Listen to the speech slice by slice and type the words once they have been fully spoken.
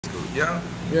Yeah.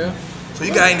 Yeah. So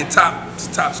you got any top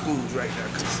schools right now?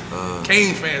 Cause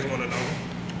Cane fans want to know.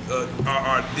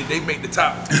 Did they make the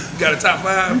top? You got a top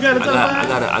 5? You got a top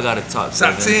 5? I got a top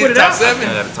 7. Top 10, top 7?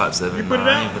 I got a top 7. You put it out?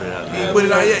 I ain't put it out. You put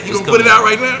it out yet? You gonna put it out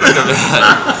right now?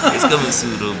 It's coming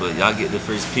soon though, but y'all get the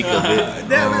first peek of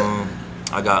it.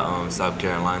 I got South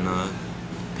Carolina,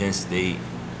 Penn State,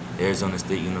 Arizona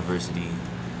State University,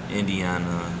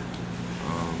 Indiana,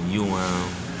 UM.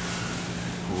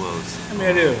 Who else? How many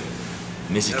are there?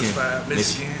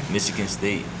 Michigan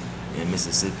State, and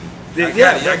Mississippi. I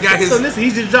got his. So listen, he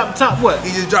just dropped top what?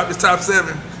 He just dropped his top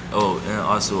 7. Oh, and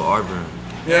also Auburn.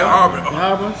 Yeah, Auburn.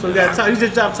 Auburn. So we got top. He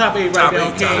just dropped top 8 right there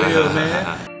on Caneville,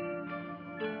 man.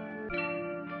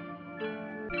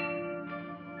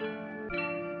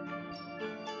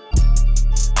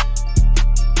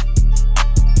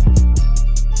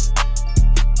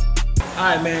 All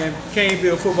right, man.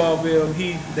 Caneville, Footballville.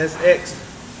 That's X.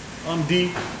 I'm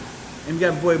D. And we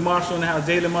got my boy Marshall in the house,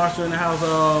 Jaylin Marshall in the house,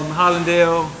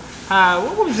 Hallandale.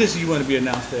 What position you want to be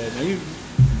announced at? Now,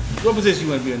 what position you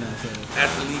want to be announced at?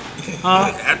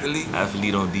 Athlete.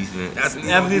 Athlete on defense.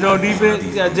 Athlete on defense.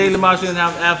 You got Jaylin Marshall in the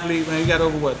house, athlete. Man, you got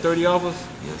over what, 30 offers?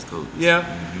 Yes, coach. Yeah.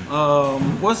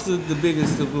 What's the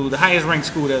biggest, the highest ranked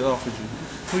school that offered you?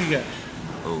 Who you got?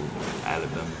 Oh,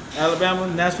 Alabama. Alabama,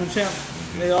 national champ.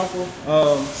 They offer.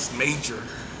 It's major.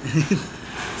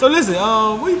 So listen,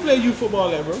 where you play youth football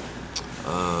at, bro? A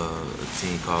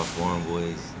team called Foreign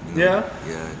Boys. You know? Yeah?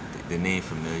 Yeah, the name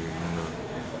familiar, you know.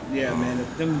 Yeah, man,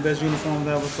 them the best uniforms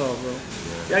I ever saw, bro.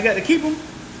 Yeah. I got to keep them?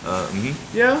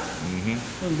 Yeah?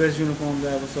 Them the best uniforms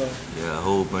I ever saw. Yeah, a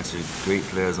whole bunch of great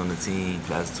players on the team,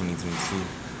 class of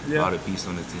 2022. Yeah. A lot of peace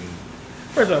on the team.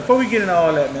 First off, before we get into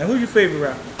all that, man, who's your favorite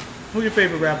rapper? Who's your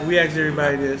favorite rapper? We asked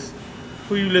everybody this.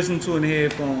 Who you listen to in the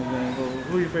headphones, man?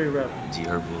 Who's your favorite rapper? G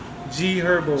Herbo. G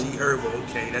Herbo. G Herbo,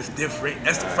 okay, that's different.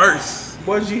 That's the first.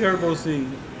 What G Herbo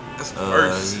sing? That's the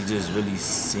first. He just really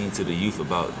sing to the youth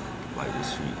about like the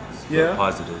streets. Yeah.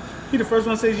 Positive. He the first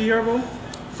one to say G Herbo?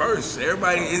 First,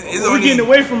 everybody is on. We getting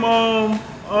away from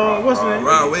what's the name?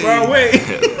 Rod Wave. Rod Wave.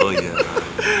 Oh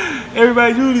yeah.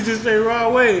 Everybody usually just say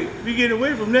Rod Wave. We getting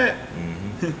away from that.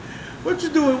 What you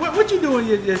doing? What you doing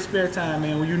in your spare time,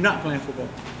 man? When you're not playing football?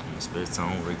 Spare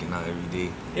time, working out every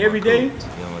day. Every day?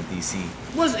 Yeah, I'm a DC.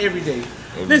 What's every day?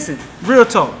 Listen, real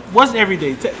talk. What's every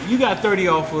day? You got 30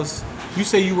 offers. You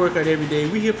say you work out every day.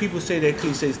 We hear people say that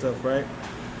cliche stuff, right?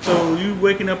 So you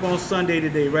waking up on Sunday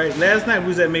today, right? Last night we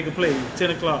was at Make a Play,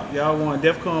 10 o'clock. Y'all won,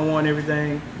 Defcon won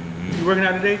everything. You working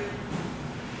out today?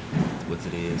 What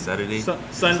today is? Saturday?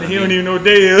 Sunday. He don't even know what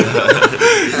day is.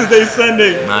 Today's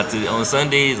Sunday. On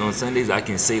Sundays I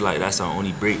can say like that's our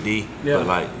only break day. Yeah. But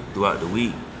like throughout the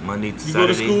week, Monday to Saturday. You go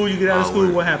to school, you get out of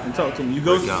school, what happens? Talk to me. You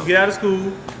get out of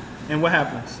school, and what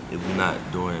happens? If we're not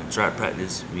doing track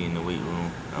practice, we in the weight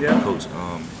room. I'm a coach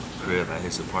crib at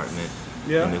his apartment.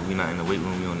 Yeah. And if we're not in the weight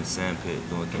room, we on the sand pit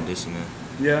doing conditioning.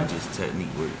 Yeah. And just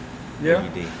technique work. Yeah.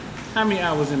 Every day. How many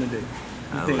hours in a day?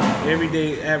 You think every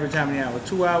day, average how many hours?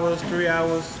 2 hours, 3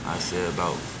 hours? I said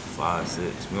about 5,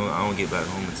 6. I don't get back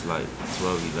home until like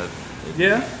 12, 11.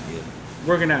 Yeah? Yeah.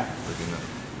 Working out? Working out.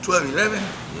 12, 11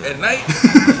 at night,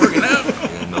 working out.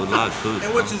 Yeah, no lie, coach.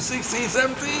 And what you 16,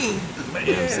 17? Man.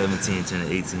 Yeah, I'm 17,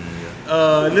 turning 18.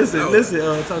 Yeah. Listen.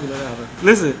 Talk about that.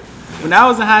 Listen. When I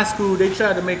was in high school, they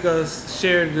tried to make us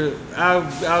share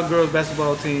our girls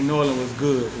basketball team. New Orleans was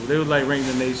good. They was like ranked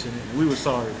in the nation. And we were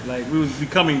sorry. Like we was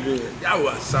becoming good. Y'all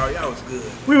was sorry. Y'all was good.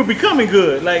 We were becoming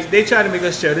good. Like they tried to make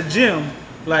us share the gym,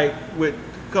 like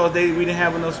because we didn't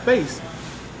have enough space.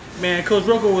 Man, Coach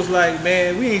Rocco was like,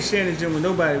 man, we ain't sharing the gym with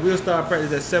nobody. We'll start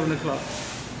practice at 7 o'clock.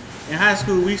 In high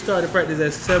school, we started practice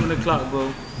at 7 o'clock,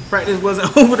 bro. Practice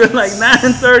wasn't over to like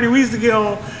 9:30. We used to get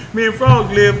home. Me and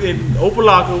Frog lived in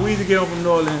Opalaka. We used to get home from New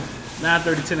Orleans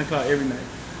 9:30, 10 o'clock every night.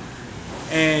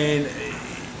 And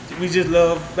we just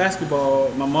loved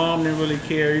basketball. My mom didn't really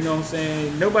care, you know what I'm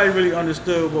saying? Nobody really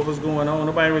understood what was going on.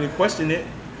 Nobody really questioned it.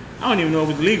 I don't even know if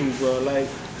it was legal, bro. Like,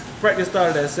 practice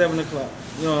started at 7 o'clock,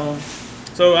 you know?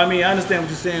 So, I mean, I understand what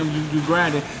you're saying, you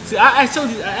grinding. See, I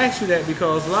asked you that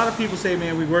because a lot of people say,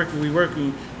 man, we working.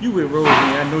 You with Rosegreen,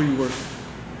 I know you working.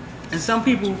 And some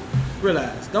people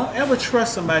realize, don't ever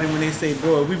trust somebody when they say,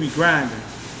 boy, we be grinding.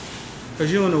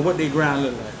 Because you don't know what they grind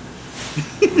look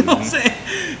like. You know what I'm saying?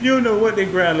 You don't know what they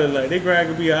grind look like. They grind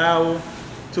could be an hour,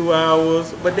 2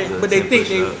 hours, but they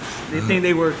think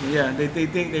they working. Yeah, they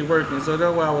think they working. So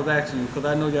that's why I was asking you, because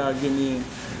I know y'all getting in.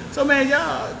 So man,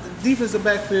 y'all defensive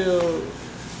backfield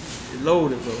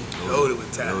loaded, bro. Loaded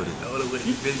with talent. Loaded with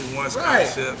Division I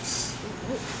scholarships.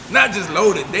 not just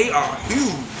loaded, they are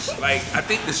huge. Like, I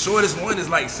think the shortest one is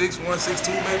like 6'1",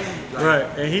 6'2", maybe. Like,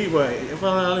 right, and he what?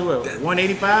 Probably what?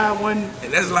 185, one.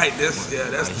 And that's like this. Yeah,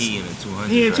 that's Like he in the 200s.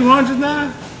 He in 200s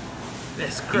now.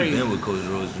 That's crazy. He been with Coach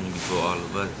Rosegreen before all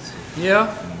of us.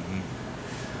 Yeah.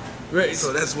 Right.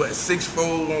 So that's what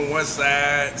 6'4" on one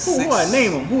side. Who? What?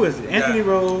 Name him. Who is it? Anthony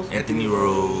Rose. Anthony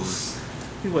Rose.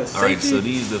 He was. All right, so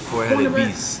these the four-headed Cornerback?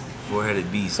 beasts.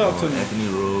 Four-headed beasts. Talk to me. Anthony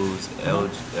Rose,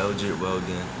 Eldred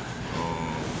Weldon,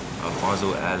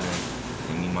 Alfonso Allen,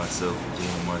 and me myself,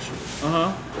 Jaylin Marshall.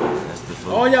 That's the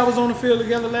four. All y'all was on the field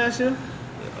together last year?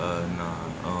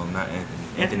 Nah, not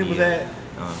Anthony. Anthony was at.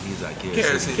 He's at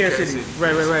Kansas City.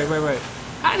 Right.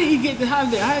 How did he get to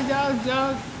Hallandale? How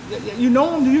y'all? You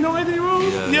know him? Do you know Anthony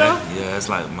Rose? Yeah. It's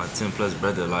like my 10+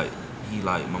 brother. Like he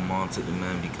like my mom took the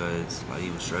man because like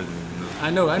he was struggling.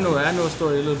 You know. I know a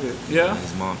story a little bit. Yeah.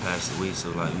 His mom passed away,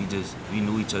 so like we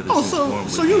knew each other. Oh,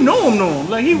 since so you know him?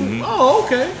 Like he? Oh,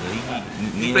 okay. Yeah,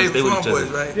 He played for Farm Boys,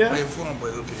 right? Yeah. Played for Farm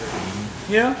Boys. Okay.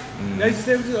 Yeah. They just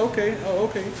said, okay. Oh,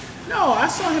 okay. No, I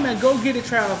saw him at Go Get It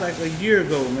trials like a year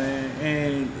ago, man,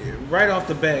 and right off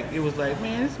the back, it was like,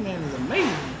 man, this man is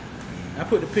amazing. I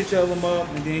put the picture of him up,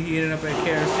 and then he ended up at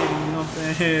Kansas City. You know what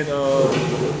I'm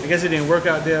saying? I guess it didn't work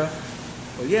out there,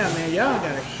 but yeah, man, y'all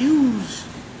got a huge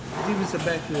defensive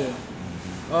backfield.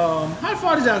 How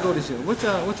far did y'all go this year? What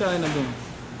y'all end up doing?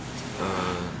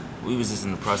 We was just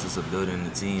in the process of building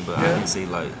the team, but I can say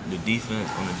like the defense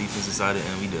on the defensive side of the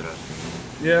end, we did our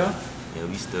thing. Yeah. Yeah,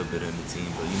 we still building the team,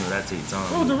 but you know that takes time.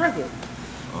 What was the record?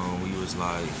 We was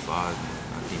like 5. I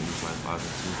think we was like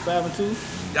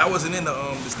 5-2. 5-2. Y'all wasn't in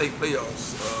the state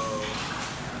playoffs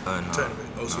No. tournament.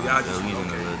 Oh, so y'all just we was in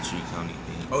the little Tri-County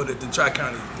thing. Oh, the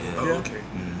Tri-County. Yeah. Oh, Yeah. okay.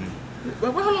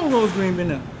 But how long Rosegreen been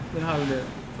there? Been Hallandale?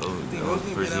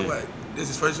 First year. What? This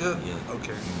is first year? Yeah.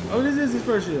 Okay. Oh, this is his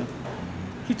first year.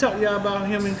 He talked to y'all about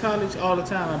him in college all the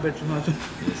time, I bet you, Hunter.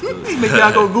 He make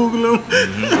y'all go Google him.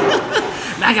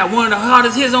 Now I got one of the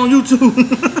hardest hits on YouTube.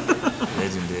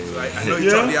 Legendary. Like, I know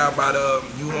you talked to y'all about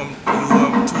you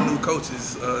 2 new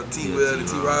coaches, T. Will and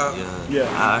T. Rob. Yeah.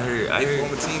 I heard. They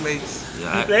former teammates.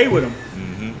 Yeah, He played with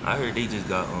him. I heard they just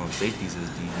got safeties as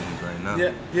DBs right now.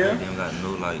 Yeah. They don't got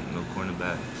no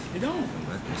cornerback. He don't.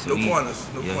 No corners.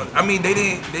 Corners. I mean, they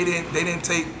didn't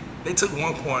take. They took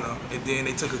one corner and then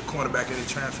they took a cornerback in the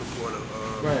transfer portal.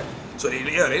 Right. So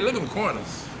they looking for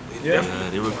corners.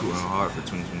 They recruiting hard for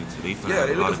 2022. They found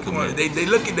they a lot looking of for corners.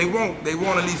 commitments. They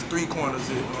want at least 3 corners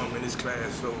in this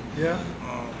class. So Yeah.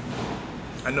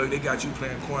 I know they got you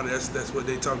playing corner. That's what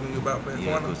they talking to you about playing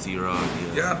Yeah, corner. Coach T-Rod.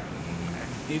 Yeah.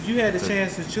 If you had the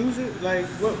chance to choose it, like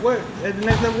what at the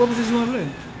next level, what position you want to play?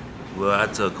 Well, I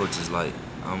tell coaches like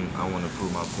I want to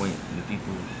prove my point to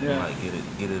people. Yeah. Like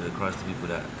get it across to people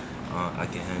that I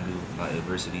can handle like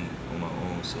adversity on my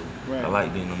own. So Right. I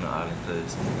like being on the island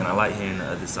and I like hearing the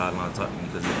other sideline talk to me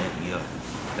because it amped me up.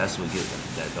 That's what gets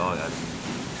that dog out of me.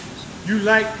 You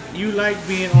like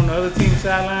being on the other team's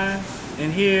sideline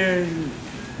and hearing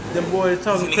them boys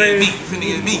talking crazy. Finna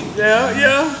get beat.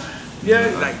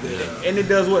 Yeah. Like that. And it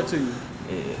does what to you?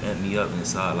 It amped me up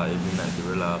inside, like it bring that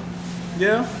gorilla out.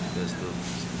 Yeah. That's the.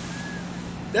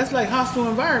 That's like hostile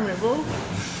environment, bro.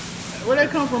 Where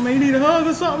that come from, man? You need a hug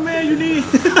or something, man? You need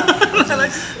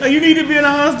like you need to be in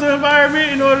a hostile environment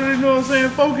in order to, you know what I'm saying,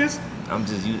 focus. I'm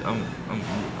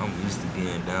used to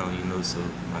being down, you know, so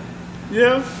like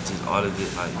just all of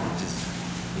it, like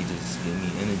they just give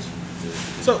me energy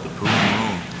to prove me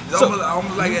wrong. It's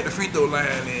almost like at the free throw line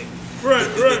and Right.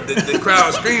 the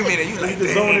crowd screaming and you like,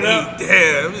 just zone it out.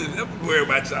 I'm worried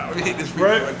about y'all. Let me hit this free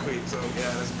throw right quick. So yeah,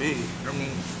 that's big. I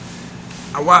mean,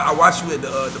 I watched you at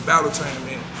the battle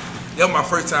tournament. That was my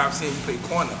first time seeing you play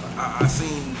corner. I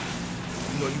seen,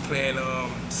 you playing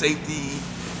safety,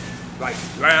 like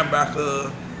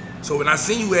linebacker. So when I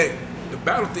seen you at the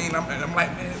battle thing, I'm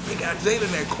like, man, they got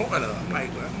Jaylin at corner. I'm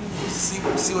like, well, see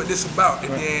what this about.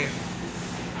 And then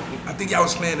I think y'all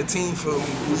was playing a team from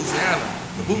Louisiana,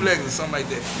 the Bootleggers or something like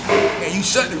that. And you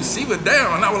shut the receiver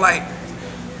down. And I was like,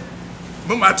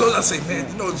 remember I told you, I said, man,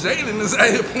 Jaylin is out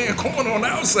here playing corner on the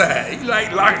outside. He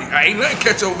like I ain't nothing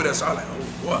catch over there. So I was like,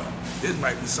 oh, what? This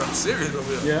might be something serious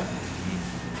over here. Yeah.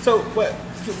 So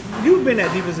you've been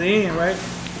at defensive end, right?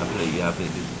 I played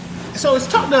defense. So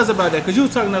talk to us about that, because you were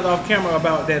talking to us off camera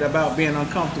about that, about being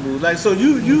uncomfortable. Like, so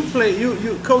you play,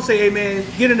 you coach say, hey man,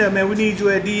 get in there, man. We need you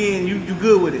at the end. You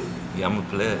good with it? Yeah, I'm a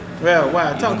player. Well,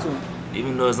 why? Talk to him.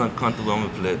 Even though it's uncomfortable, I'm a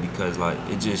player because like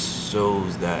it just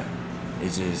shows that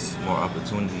it's just more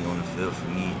opportunity on the field for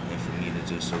me and for me to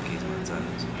just showcase my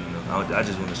talents. I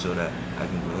just want to show that I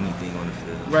can do anything on the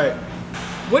field. Right.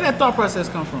 Where that thought process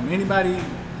come from? Anybody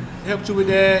helped you with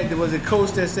that? Was it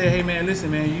coach that said, hey man, listen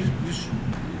man, you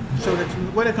show that you,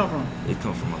 where'd it come from? It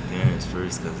come from my parents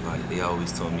first, cause like they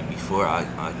always told me before I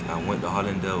went to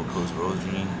Hallandale with Coach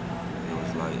Rosegreen. It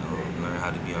was like learn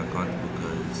how to be uncomfortable,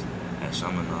 because at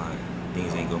Chaminade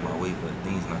things ain't go my way, but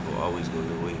things not gonna always go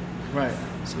your way. Right.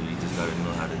 So you just gotta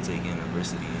know how to take in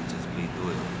adversity and just play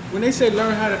through it. When they say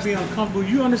learn how to be uncomfortable,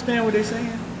 you understand what they're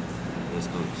saying? Yes,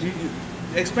 coach. You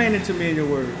explain it to me in your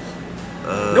words.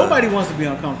 Nobody wants to be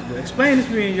uncomfortable. Explain it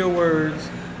to me in your words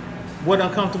what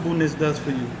uncomfortableness does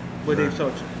for you, what they've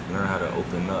taught you. Learn how to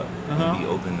open up and be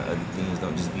open to other things.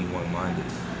 Don't just be one-minded.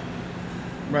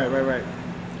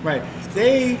 Right.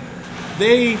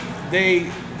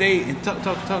 They talk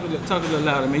a little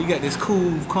louder, man. You got this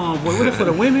cool, calm voice. What, it for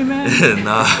the women, man?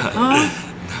 Nah.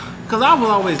 Cause I was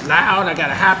always loud. I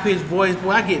got a high-pitched voice.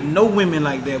 Boy, I get no women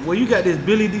like that. Boy, you got this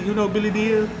Billy D. You know Billy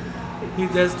D is?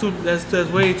 That's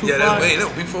way too far.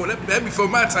 That's before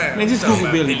my time. Man, just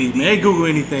Google Billy D. Man, ain't Google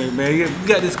anything, man. You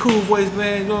got this cool voice,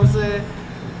 man. You know what I'm saying?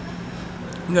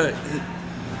 You know,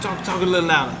 talk a little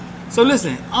louder. So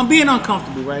listen, I'm being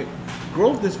uncomfortable, right?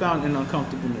 Growth is found in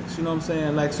uncomfortableness. You know what I'm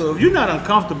saying? Like, so if you're not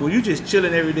uncomfortable, you're just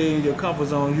chilling every day in your comfort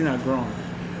zone, you're not growing.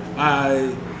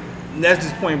 That's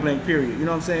just point blank, period. You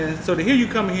know what I'm saying? So to hear you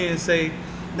come in here and say,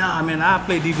 nah, man, I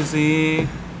play defensive end,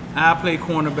 I play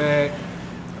cornerback,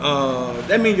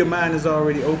 that means your mind is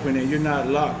already open and you're not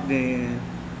locked in,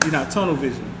 you're not tunnel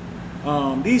vision.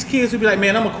 These kids will be like,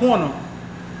 man, I'm a corner.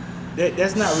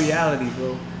 That's not reality,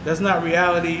 bro. That's not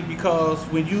reality, because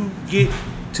when you get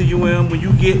to UM, when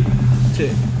you get to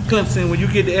Clemson, when you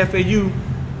get to FAU,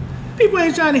 people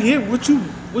ain't trying to hit what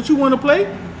you want to play.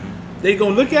 They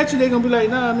gonna look at you, they gonna be like,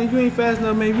 nah, man, you ain't fast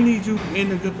enough, man, we need you in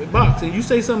the box. And you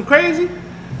say something crazy,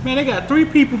 man, they got 3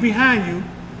 people behind you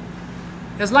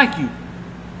that's like you.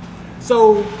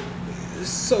 So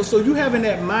you having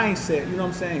that mindset, you know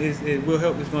what I'm saying, it will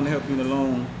help, it's gonna help you in the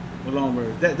long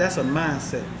run. That's a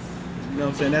mindset. You know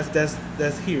what I'm saying?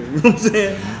 That's here. You know what I'm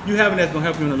saying? You having that's gonna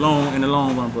help you in the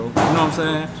long run, bro. You know what I'm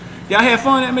saying? Y'all had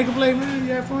fun at Make a Play, man?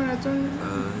 You had fun at tournament?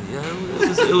 Yeah,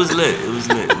 it was lit. It was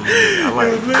lit. I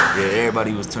like it. Yeah,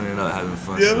 everybody was turning up, having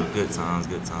fun. Yeah. So good times.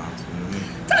 You know what I mean?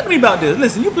 Talk to me about this.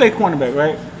 Listen, you play cornerback,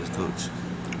 right? Yes, coach.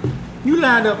 You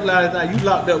lined up last night. You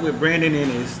locked up with Brandon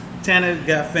Ennis. Tanner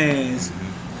got fans.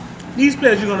 These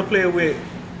players you're gonna play with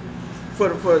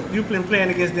for you've been playing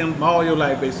against them all your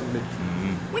life, basically.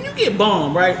 When you get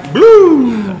bombed, right?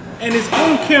 Blue, and it's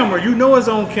on camera. You know it's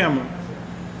on camera.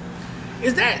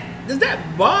 Does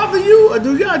that bother you, or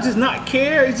do y'all just not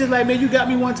care? It's just like, man, you got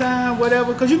me one time,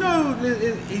 whatever. Because you know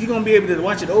you're gonna be able to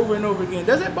watch it over and over again.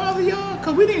 Does that bother y'all?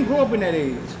 Because we didn't grow up in that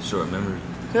age. Short memory.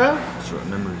 Yeah. Short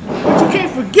memory. But you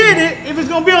can't forget it if it's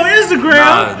gonna be on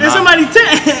Instagram and somebody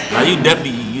tag. Nah, you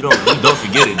definitely you don't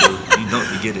forget it, dude. You don't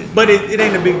forget it. But it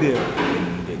ain't a big deal.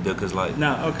 Because like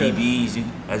okay. DBs,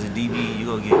 as a DB, you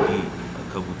gonna get beat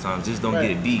a couple times. Just don't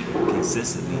get beat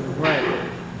consistently. Right.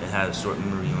 And have short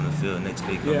memory on the field. Next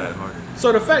play come back harder.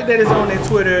 So the fact that it's on their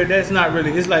Twitter, that's not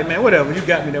really. It's like, man, whatever. You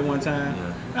got me that one time.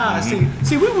 Yeah.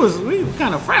 See, we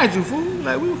kind of fragile, fool.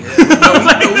 Like we. We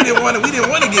didn't want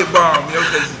to get bombed, you know.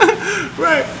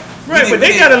 Right. But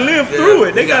they gotta live through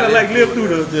it. They gotta like live through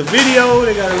the video.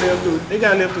 They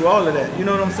gotta live through all of that. You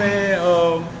know what I'm saying?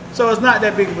 So it's not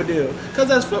that big of a deal.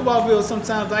 Cause as Footballville,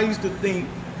 sometimes I used to think,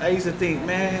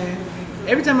 man,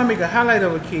 every time I make a highlight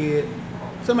of a kid,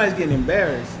 somebody's getting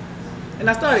embarrassed. And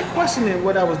I started questioning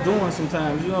what I was doing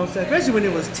sometimes, you know what I'm saying? Especially when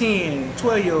it was 10,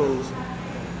 12-year-olds.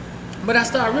 But I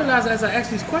started realizing as I ask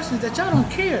these questions that y'all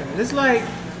don't care. It's like,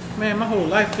 man, my whole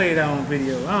life played out on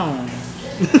video. I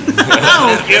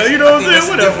don't care, you know what I'm saying?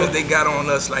 Whatever. They got on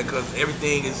us, like, cause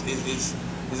everything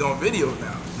is on video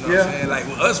now. You know what I'm saying? Like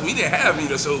with us, we didn't have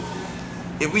video, so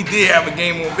if we did have a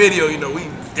game on video, you know, we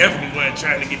definitely weren't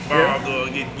trying to get bombed or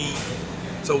get beat.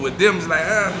 So with them, it's like,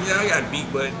 I got beat,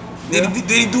 but did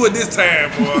he do it this time,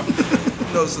 boy?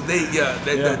 You know, so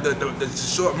the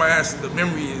short minds, the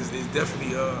memory is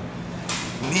definitely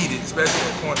needed, especially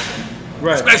at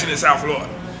cornerback, especially in South Florida.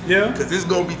 Yeah, because it's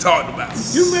gonna be talked about.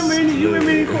 You remember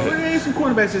any some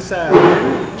cornerbacks inside?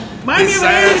 Miami ever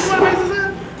had any cornerbacks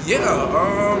inside?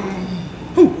 Yeah.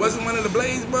 Who? Wasn't one of the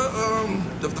Blades, but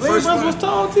the first one was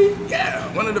tall, T?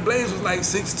 Yeah, one of the Blades was like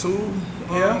 6'2".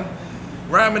 Yeah.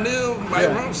 Ryan Manil, like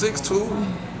around 6'2".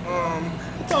 How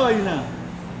tall are you now?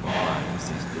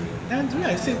 6'3".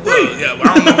 Like 6'3". Well,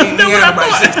 I don't know if he had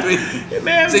about 6'3".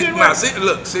 Man,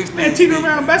 6'3". Man, teetering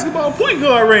around basketball point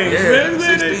guard range. Yeah,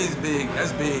 6'3" is big.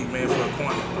 That's big, man, for a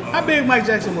corner. How big Mike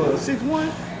Jackson was?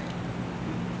 6'1"?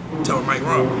 Tell Mike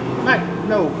Rum. Mike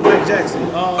Jackson.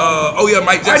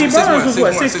 Mike Jackson. Burns was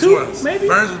what, 6'2", maybe?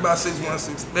 Burns was about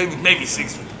 6'1", maybe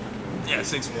 6'. Yeah,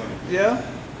 6'1". Yeah.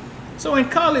 So in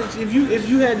college, if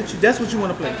you had to choose, that's what you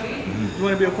want to play. You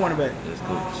want to be a cornerback. Yes,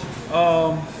 coach.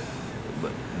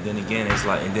 But then again, it's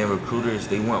like, and then recruiters,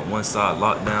 they want one side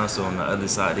locked down, so on the other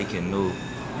side they can know.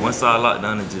 One side locked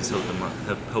down is just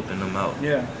helping them out.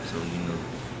 Yeah. So you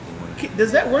know.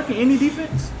 Does that work in any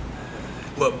defense?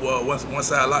 What? One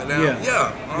side locked down?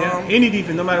 Yeah. Any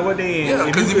defense, no matter what they in. Yeah,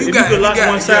 because if you could lock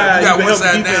one side, you got can one help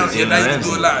side the down. defense. Yeah, now you can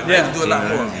do a lot. Now you can do a lot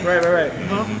more. Right.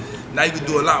 Now you can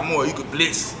do a lot more. You can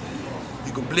blitz.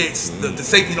 The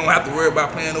safety don't have to worry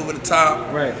about playing over the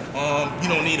top. Right. You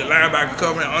don't need a linebacker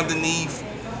covering underneath.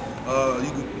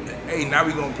 Hey, now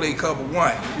we're gonna play cover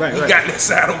one. Right. You got that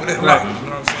side over there. Right. You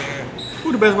know what I'm saying?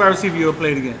 Who the best wide receiver you ever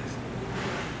played against?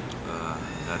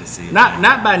 Gotta see.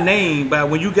 Not by name, but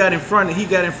when you got in front of, he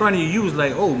got in front of you, you was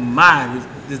like, oh my,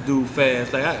 this dude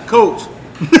fast. Like, coach.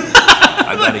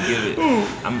 I gotta give it.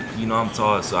 I'm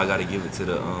tall, so I gotta give it to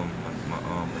the my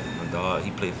dog.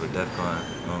 He played for Defcon.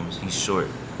 He's short.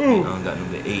 Got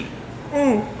number 8.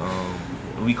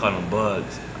 We call him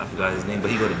Bugs. I forgot his name, but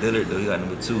he go to Dillard though. He got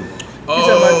number 2.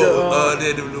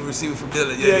 The receiver from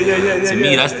Dillard. Yeah. To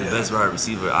me, that's the best wide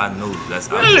receiver I know.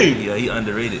 Really? Yeah, he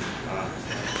underrated.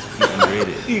 He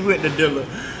underrated. He went to Dillard.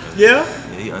 Yeah?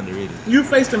 Yeah, he underrated. You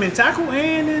faced him in tackle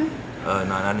and in? No,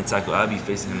 not in tackle. I'll be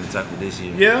facing him in tackle this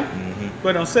year. Yeah?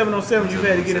 But on 7-on-7, you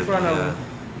had to get in front of him.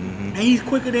 And he's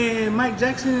quicker than Mike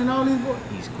Jackson and all these boys?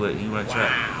 He's quick. He run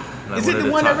track. Like is it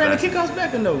the one that ran the kickoffs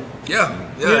back or no? Yeah,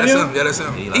 that's him. Yeah, that's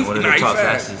him. He like one of the top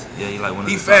fastest. Yeah, he like one of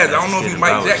the top fast. I fastest. don't know if he's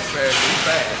Mike Jackson fast, but he's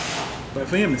fast. But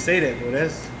for him to say that, bro,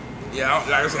 that's... Yeah,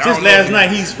 like I said, just last night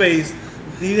he's faced...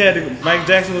 He had Mike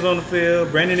Jackson was on the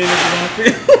field, Brandon Ennis was on the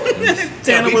field,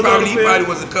 Tanner was on the field. He probably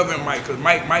wasn't covering Mike because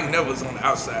Mike never was on the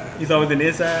outside. He's always in the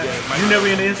inside? Yeah, you never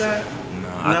in the inside?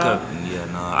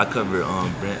 I covered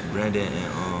Brandon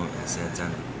and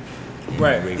Santana.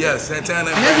 Right. Yeah,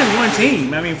 Santana. And that's just one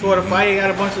team. I mean, Florida Fight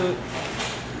got a bunch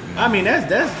of... I mean, that's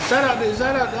shout out.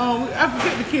 I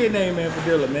forget the kid name, man, for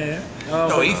Dillard, man.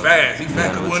 No, he fast. He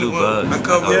fast. Number 2 Bugs. I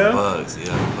covered Bugs.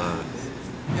 Yeah, Bugs.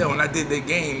 Yeah, when I did that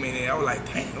game, man, I was like,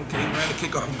 dang, okay, he ran the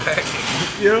kickoff back.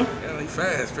 Yeah, he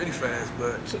fast, pretty fast,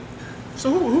 but. So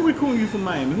who recruiting you from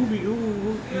Miami? Who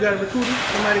you got a recruiter?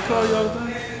 Somebody call you all the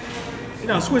time? You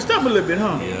done switched up a little bit,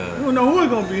 huh? Yeah. You don't know who it's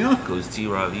gonna be, huh? Coach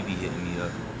T-Rob, he be hitting me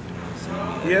up. You know,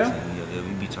 sending me Yeah,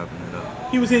 we be chopping it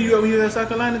up. He was hitting you up when he was at South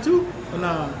Carolina too? Or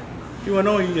nah? He wasn't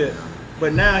on you yet.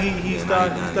 But now he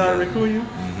started recruiting you?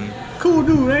 Cool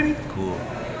dude, ain't he? Cool.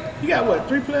 You got what,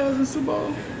 3 players in the Super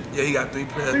Bowl? Yeah, he got 3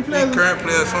 players. 3 current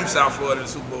players from South Florida in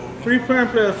the Super Bowl. 3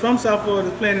 current players from South Florida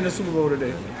playing in the Super Bowl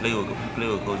today. Play with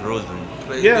Coach Rosegreen.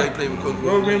 He played with Coach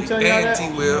Rosegreen. And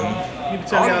T-Will. You be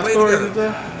telling y'all stories and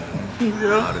stuff?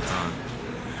 Yeah.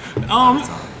 All the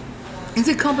time. Is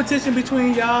it competition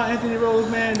between y'all, Anthony Rose,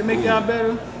 man, to make y'all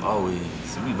better? Always.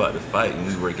 We about to fight and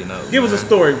we working out. Give us a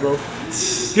story, bro.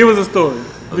 Give us a story.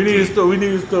 Okay. We need a story. We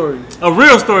need a story. A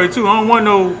real story too. I don't want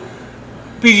no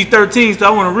PG-13, so I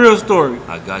want a real story.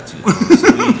 I got you.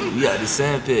 So we at the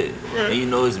sand pit. Right. And you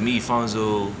know it's me,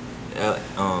 Fonzo,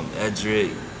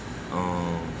 Edric,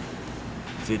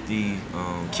 50,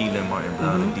 Keelan Martin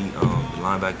Brown, the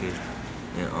linebacker,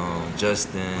 and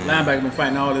Justin. Linebacker been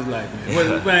fighting all his life, man.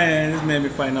 Yeah. Man, this man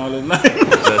been fighting all his life.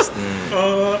 Justin.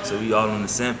 So we all on the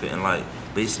sand pit, and like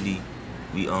basically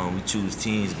we choose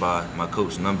teams by my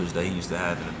coach numbers that he used to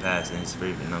have in the past and his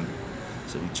favorite number.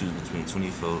 So we choose between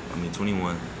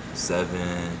 21,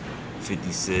 7,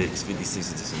 56. 56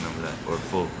 is just a number that, or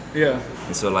 4. Yeah.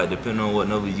 And so like depending on what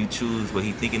number you choose, what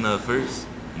he thinking of first,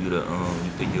 you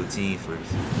pick your team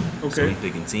first. Okay. So we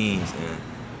picking teams,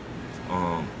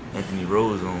 and Anthony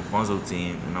Rose on Fonzo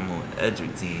team, and I'm on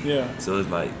Edric team. Yeah. So it's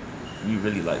like we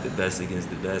really like the best against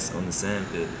the best on the sand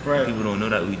pit. Right. People don't know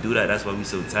that we do that. That's why we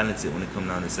so talented when it comes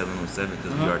down to 7-on-7,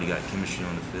 because we already got chemistry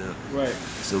on the field. Right.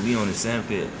 So we on the sand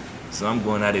pit. So I'm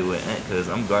going at it with Ant because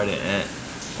I'm guarding Ant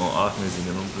on offense, and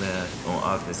then I'm playing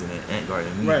on offense, and then Ant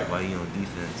guarding me while he on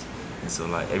defense. And so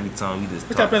like every time we just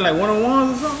what y'all playing, like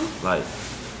one-on-ones or something? Like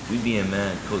we be in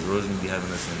man. Coach Rosen be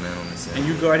having us in man on the sand. And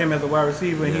you guard him as a wide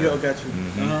receiver, and he got you.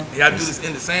 Y'all do this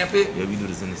in the sand pit? Yeah, we do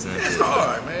this in the sand pit. That's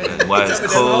hard, man. Yeah, why it's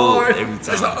cold every time.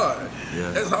 That's hard.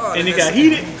 Yeah. That's hard. And it got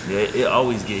heated? Yeah, it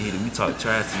always get heated. We talk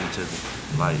trash to each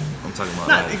other. Like I'm talking about.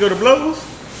 Not, you go to blows?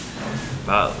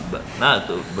 But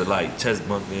like chest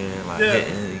bumping, like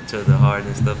hitting each other hard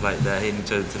and stuff like that, hitting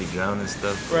each other to the ground and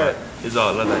stuff. Right. Like, it's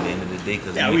all love at the end of the day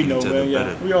because we know, each other man.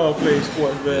 better. Yeah. We all play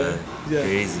sports, man. Yeah.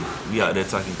 Crazy. We out there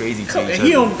talking crazy to each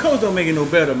other. Coach don't make it no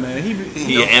better, man. He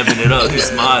amping it up. He's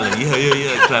smiling.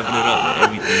 Yeah. Clapping it up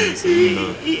every everything. So, you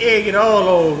know. He egg it all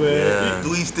over, man. Yeah.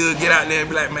 Do he still get out there and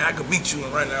be like, man, I could beat you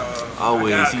right now?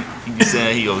 Always. He be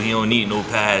saying he don't need no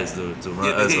pads to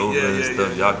run us over and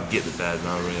stuff. Y'all can get the pads,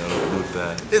 not really do the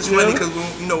pads. It's funny because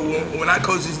when our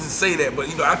coaches used to say that, but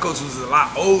our coach was a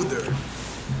lot older.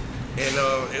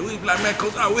 And we be like, man,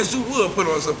 coach, I wish you would put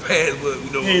on some pads, but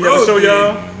he ain't never show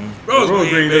y'all.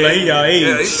 Rosegreen, man, like he y'all age.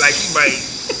 Yeah, he's like he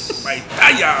might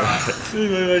die y'all. He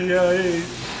like y'all age.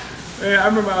 Man, I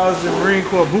remember I was in Marine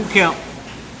Corps boot camp.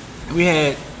 We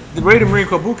had the way the Marine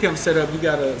Corps boot camp set up. You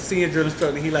got a senior drill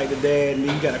instructor, he like the dad, and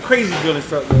then you got a crazy drill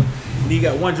instructor, and then you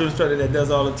got one drill instructor that does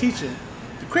all the teaching.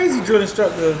 The crazy drill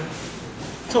instructor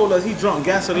told us he drunk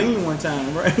gasoline one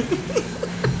time, right?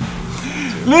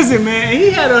 Listen, man, he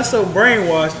had us so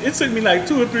brainwashed. It took me like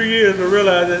 2 or 3 years to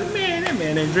realize that, man, that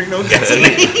man didn't drink no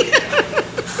gasoline.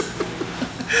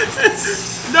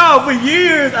 No, for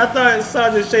years I thought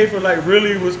Sergeant Schaefer like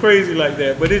really was crazy like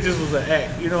that, but it just was an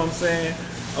act. You know what I'm saying?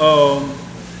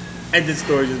 And this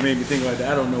story just made me think like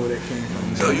that. I don't know where that came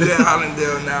from. So you at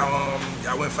Hallandale now.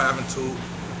 Y'all went 5-2.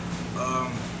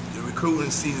 The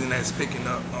recruiting season that's picking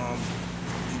up.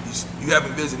 You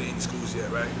haven't visited any schools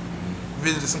yet, right?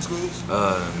 Visited some schools?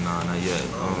 No, not yet.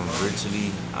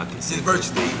 Virtually, I can see.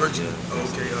 Virtually. Yeah.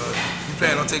 Okay. You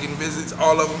plan on taking visits,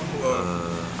 all of them?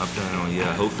 I plan on,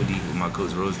 hopefully with my coach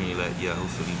Rosegreen,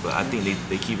 hopefully. But I think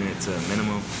they keeping it to a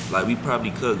minimum. Like we probably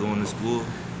could go into school,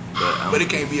 but it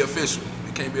can't be official.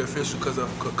 It can't be official because of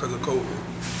COVID.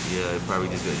 Yeah, it probably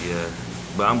just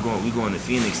But we going to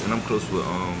Phoenix, and I'm close with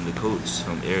the coach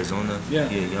from Arizona. Yeah.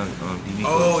 Young DB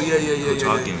coach. Coach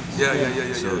Hawkins.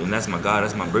 Yeah. So and that's my guy.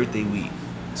 That's my birthday week.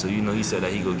 So he said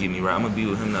that he gonna get me right. I'm gonna be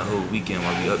with him that whole weekend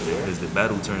while we up there because the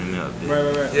battle tournament up there.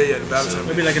 Right. Yeah, the battle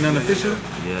tournament. Maybe like an unofficial.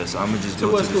 Yeah. So I'm gonna just go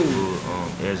to the school,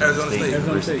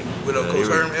 Arizona State. With Coach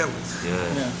Herm Edwards.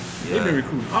 Yeah. They've been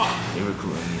recruiting hard. They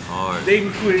recruiting me hard.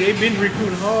 They've been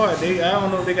recruiting hard. I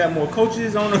don't know if they got more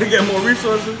coaches. I don't know if they got more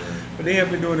resources. But they have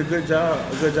been doing a good job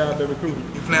at recruiting.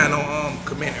 You plan on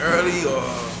committing early or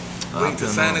wait till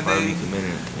signing day?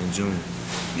 Committing in June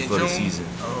before the season.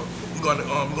 You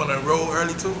gonna enroll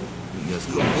early too? Yes.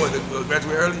 You gonna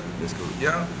graduate early? Let's go.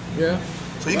 Yeah. Yeah.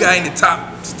 So you got any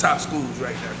top schools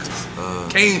right now?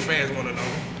 Cause Canes fans want to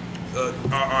know.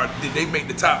 Did they make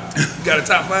the top? You got a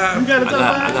top 5? You got a top 5?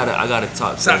 I got a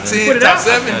top 7. Top 10, top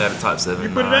 7? I got a top 7. You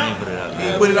put it out? I ain't put it out. You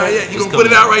ain't put it out yet? You gonna put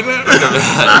it out right now?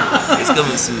 It's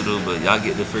coming soon though, but y'all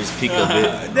get the first peek of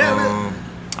it.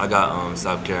 I got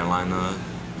South Carolina,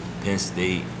 Penn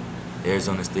State,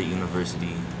 Arizona State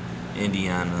University,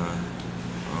 Indiana,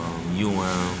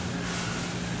 UM.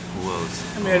 Who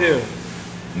else? How many are there?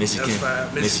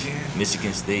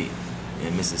 Michigan State,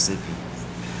 and Mississippi.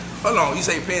 Hold on, you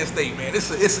say Penn State, man.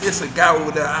 It's a guy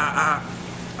over there. I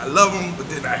love him, but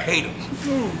then I hate him.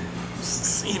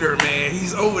 Cedar, man.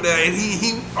 He's over there, and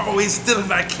he always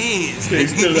stealing our kids. He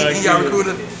your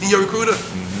recruiter? He your recruiter?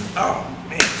 Mm-hmm. Oh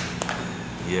man.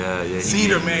 Yeah.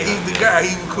 Cedar, man. He's the guy.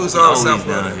 He recruits all South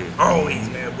Florida. Always,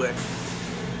 man. But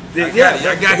I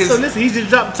got his. So listen, he just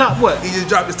dropped top what? He just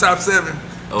dropped his top 7.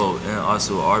 Oh, and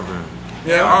also Auburn.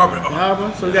 Yeah,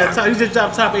 Auburn. So you got he just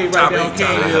dropped top 8 right there on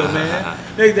Caneville, man.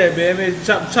 Look at that, man.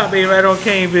 Top 8 right on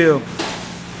Caneville.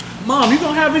 Mom, you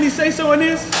gonna have any say so in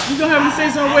this? You gonna have any say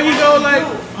so in where he go? Like,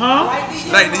 huh?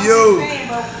 Like the U.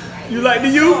 You like the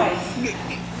U?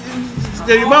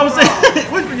 Did your mama say?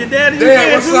 What's your daddy?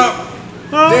 Dad, what's up?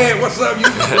 Huh? Dad, what's up?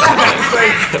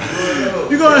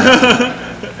 You gonna?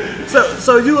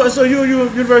 So you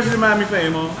University of Miami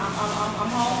fan, Mom? I'm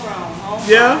homegrown.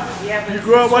 Yeah? You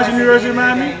grew up watching University of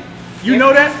Miami? You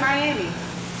know that? Miami.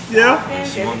 Yeah?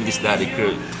 She want me to start the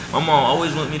crib. My mom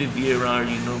always want me to be around,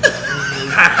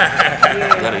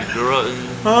 Gotta grow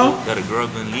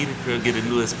up and lead the crib, get a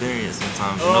new experience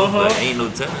sometimes, but ain't no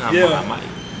telling. I might.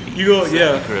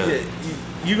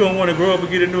 You gonna want to grow up and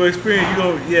get a new experience.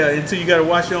 Until you gotta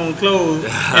wash your own clothes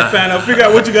and figure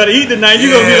out what you gotta eat tonight.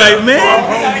 You gonna be like, man.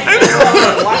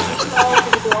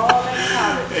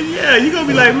 You gonna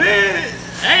be like, man.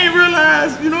 I ain't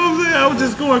realized, you know what I'm saying? I was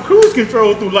just going cruise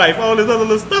control through life. All this other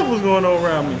little stuff was going on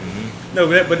around me. Mm-hmm. No,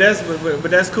 but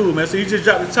that's cool, man. So you just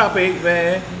dropped the top 8,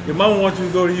 man. Your mama wants you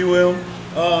to go to UM.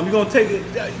 You're gonna take it.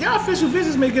 Y'all official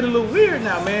visits may get a little weird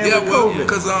now, man. Yeah, well,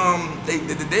 because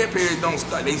the dead period don't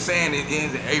start. They saying it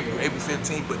ends in April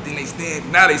 15th, but then they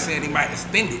saying they might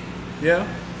extend it. Yeah.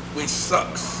 Which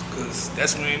sucks, because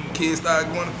that's when kids start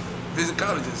going to visit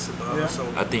colleges. So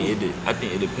I think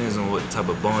it depends on what type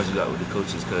of bonds you got with the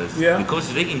coaches, because the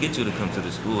coaches, they can get you to come to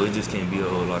the school. It just can't be a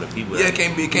whole lot of people. Yeah, it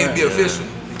can't be official.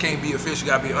 It can't be official.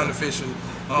 Got to be unofficial.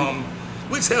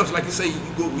 Which helps, like you say,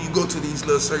 you go to these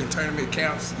little certain tournament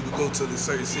camps. You go to the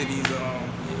certain cities.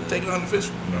 take it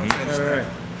unofficial. You know what I'm saying?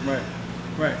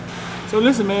 Right. So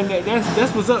listen, man,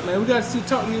 that's what's up, man. We got to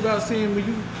talk to you about seeing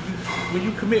when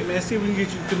you commit, man. See if we can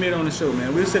get you to commit on the show,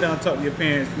 man. We'll sit down and talk to your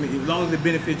parents, as long as it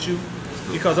benefits you,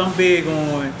 because I'm big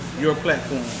on your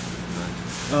platform,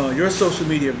 your social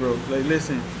media, bro. Like,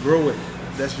 listen, grow it.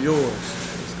 That's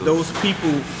yours. Those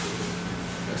people.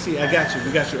 See, I got you.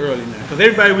 We got you early now, because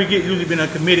everybody we get usually been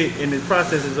uncommitted, and the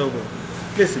process is over.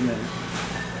 Listen, man.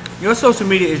 Your social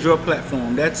media is your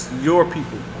platform. That's your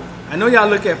people. I know y'all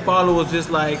look at followers just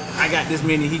like, I got this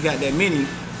many, he got that many,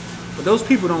 but those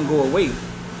people don't go away.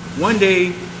 One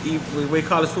day, the way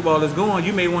college football is going,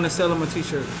 you may want to sell them a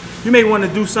t-shirt. You may want to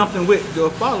do something with your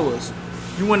followers.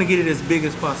 You want to get it as big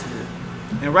as possible.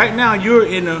 And right now, you're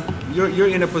in a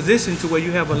position to where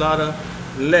you have a lot of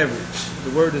leverage.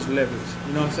 The word is leverage.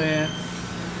 You know what I'm saying?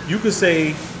 You could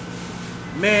say,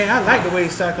 man, I like the way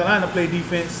South Carolina play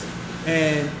defense,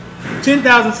 and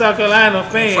 10,000 South Carolina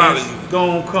fans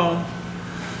gonna come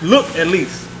look at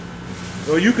least.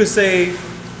 Or you could say,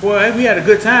 boy, we had a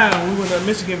good time when we went to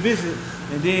Michigan visit,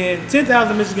 and then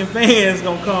 10,000 Michigan fans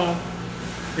gonna come.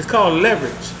 It's called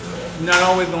leverage. You're not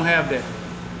always gonna have that.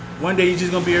 One day you're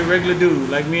just gonna be a regular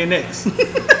dude like me and X.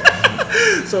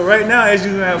 So right now, as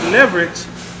you have leverage,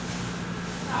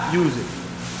 use it.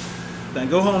 Then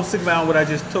go home, sit down what I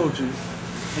just told you,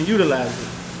 and utilize it.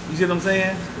 You see what I'm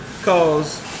saying?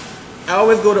 Cause I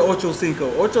always go to Ocho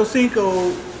Cinco. Ocho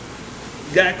Cinco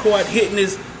got caught hitting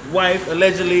his wife,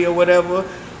 allegedly, or whatever.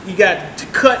 He got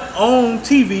cut on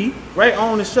TV, right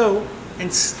on the show,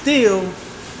 and still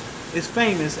is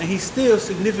famous, and he's still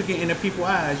significant in the people's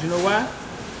eyes. You know why?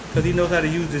 Because he knows how to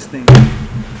use this thing.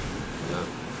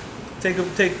 It's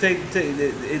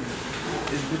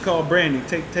called branding.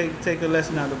 Take a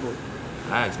lesson out of the book.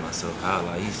 I ask myself how,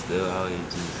 like, he's still out here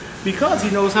just... Because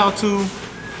he knows how to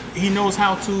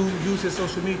use his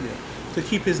social media to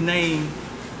keep his name.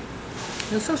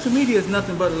 You know, social media is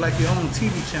nothing but like your own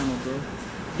TV channel, bro.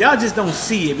 Y'all just don't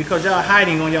see it because y'all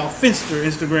hiding on y'all Finster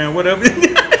Instagram, whatever.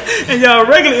 And y'all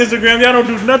regular Instagram, y'all don't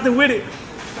do nothing with it.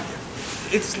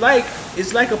 It's like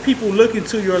a people looking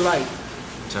to your life.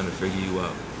 Trying to figure you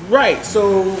out. Right.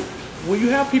 So when you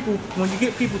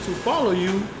get people to follow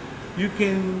you, you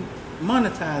can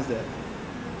monetize that.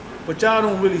 But y'all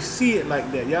don't really see it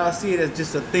like that. Y'all see it as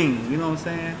just a thing. You know what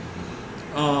I'm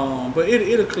saying? But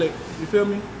it'll click. You feel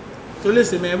me? So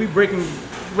listen, man, we breaking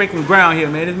ground here,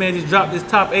 man. This man just dropped this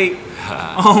top 8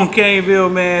 on Caneville,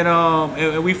 man.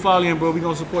 And we following, bro. We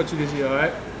gonna support you this year, all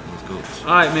right? Let's go.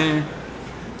 All right, man.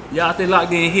 Y'all stay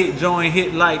locked in. Hit join,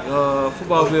 hit like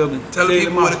Footballville. Tell the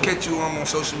people where to catch you on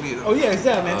social media. Oh yeah,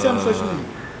 exactly, man. Tell them social media.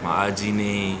 My IG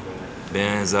name,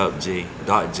 Bands Up J,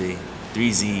 Dot J,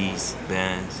 3 Z's,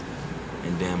 Bands,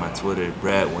 and then my Twitter,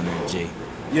 Brad1 J.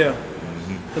 Yeah.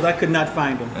 Because I could not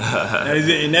find them.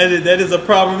 And that is a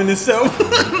problem in itself.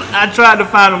 I tried to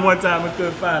find them one time and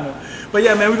couldn't find them. But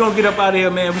yeah, man, we're going to get up out of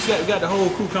here, man. We got the whole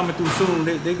crew coming through soon.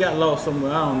 They got lost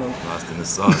somewhere. I don't know. Lost in the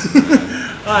sauce.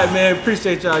 All right, man.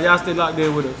 Appreciate y'all. Y'all stay locked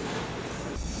in with us.